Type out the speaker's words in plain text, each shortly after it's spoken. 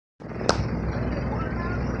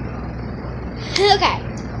Okay,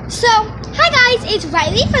 so hi guys, it's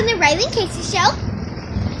Riley from the Riley and Casey Show,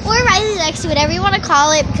 or Riley Lexi, whatever you want to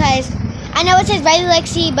call it, because I know it says Riley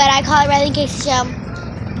Lexi, but I call it Riley and Casey Show.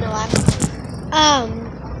 You know what?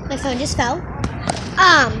 My phone just fell.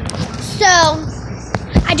 So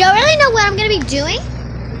I don't really know what I'm gonna be doing,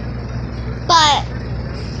 but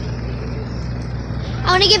I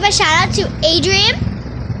want to give a shout out to Adrian.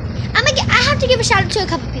 I have to give a shout out to a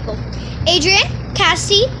couple people: Adrian,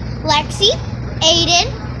 Cassie, Lexi, Aiden,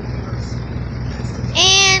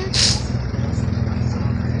 and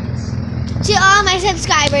to all my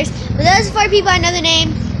subscribers. But those 4 people, I know the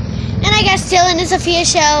name. And I guess Dylan and Sophia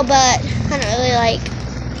show, but I don't really like.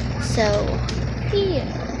 So, yeah.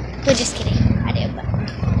 But just kidding. I do. But.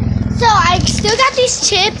 So, I still got these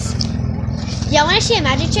chips. Y'all want to see a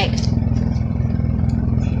magic trick?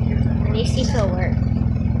 Let me see if it'll work.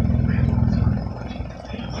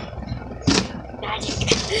 Magic.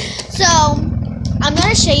 So, I'm going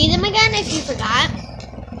to show you them again if you forgot.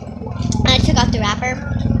 And I took off the wrapper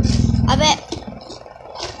of it.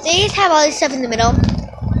 They just have all this stuff in the middle.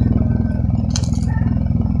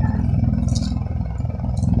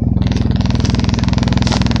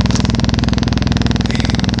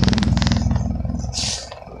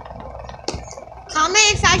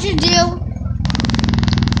 Comment if I should do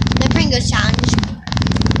the Pringles challenge.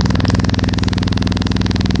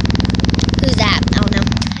 Who's that? I don't know.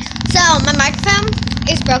 So, my microphone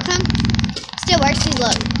is broken. Still works. See,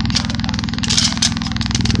 look.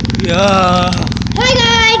 Yeah. Hi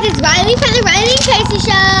guys, it's Riley from the Riley and Casey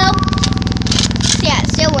Show. So yeah,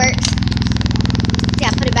 it still works. See,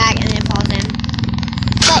 I put it back and then it falls in.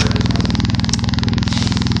 But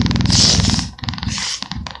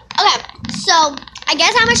okay, so I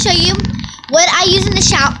guess I'm gonna show you what I use in the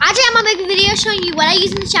shower. Actually, I'm gonna make a video showing you what I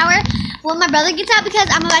use in the shower when my brother gets out, because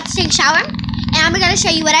I'm about to take a shower, and I'm gonna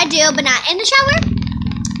show you what I do, but not in the shower.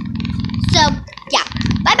 So